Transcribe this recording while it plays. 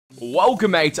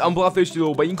Welcome mates, I'm Bloodthirsty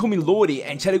Lord, but you can call me Lordy,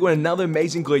 and today we're got another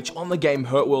amazing glitch on the game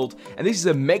Hurtworld, and this is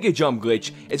a mega jump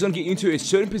glitch. It's going to get you into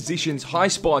certain positions, high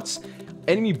spots,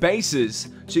 enemy bases,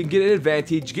 so you can get an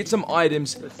advantage, get some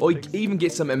items, or even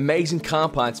get some amazing car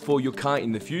parts for your car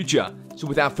in the future. So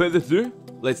without further ado,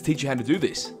 let's teach you how to do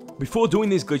this. Before doing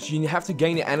this glitch, you have to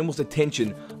gain your animal's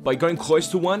attention by going close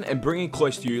to one and bringing it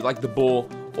close to you, like the boar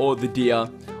or the deer.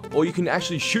 Or you can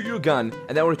actually shoot your gun,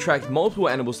 and that will attract multiple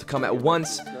animals to come at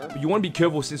once. But you want to be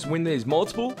careful, since when there's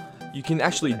multiple, you can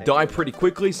actually die pretty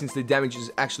quickly, since the damage is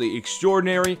actually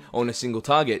extraordinary on a single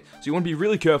target. So you want to be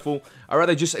really careful. I'd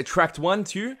rather just attract one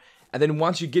to you, and then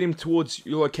once you get him towards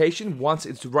your location, once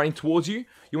it's running towards you,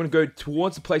 you want to go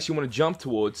towards the place you want to jump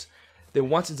towards. Then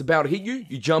once it's about to hit you,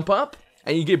 you jump up,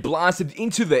 and you get blasted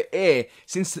into the air,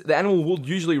 since the animal will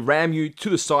usually ram you to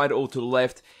the side or to the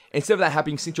left. Instead of that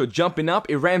happening, since you're jumping up,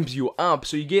 it rams you up,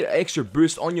 so you get an extra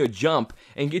boost on your jump,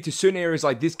 and get to certain areas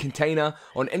like this container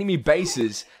on enemy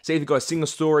bases. Say if you've got a single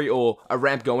story or a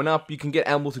ramp going up, you can get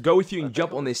animal to go with you and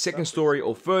jump on their second story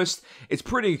or first. It's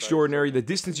pretty extraordinary, the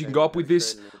distance you can go up with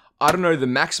this. I don't know the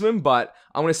maximum, but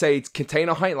I'm going to say it's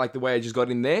container height, like the way I just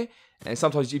got in there. And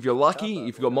sometimes if you're lucky,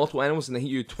 if you've got multiple animals and they hit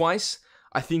you twice,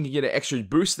 I think you get an extra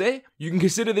boost there. You can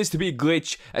consider this to be a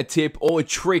glitch, a tip, or a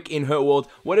trick in Hurtworld,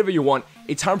 whatever you want.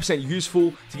 It's 100%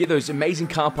 useful to get those amazing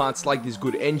car parts like this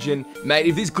good engine. Mate,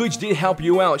 if this glitch did help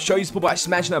you out, show your support by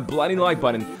smashing that bloody like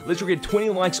button. Let's try to get 20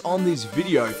 likes on this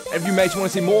video. And if you mates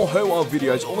want to see more Hurtworld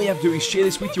videos, all you have to do is share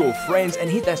this with your friends and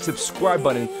hit that subscribe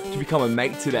button to become a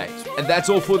mate today. And that's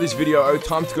all for this video. Oh,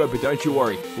 time to go, but don't you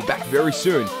worry. We're back very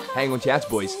soon. Hang on to your hats,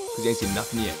 boys, because you ain't seen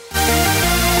nothing yet.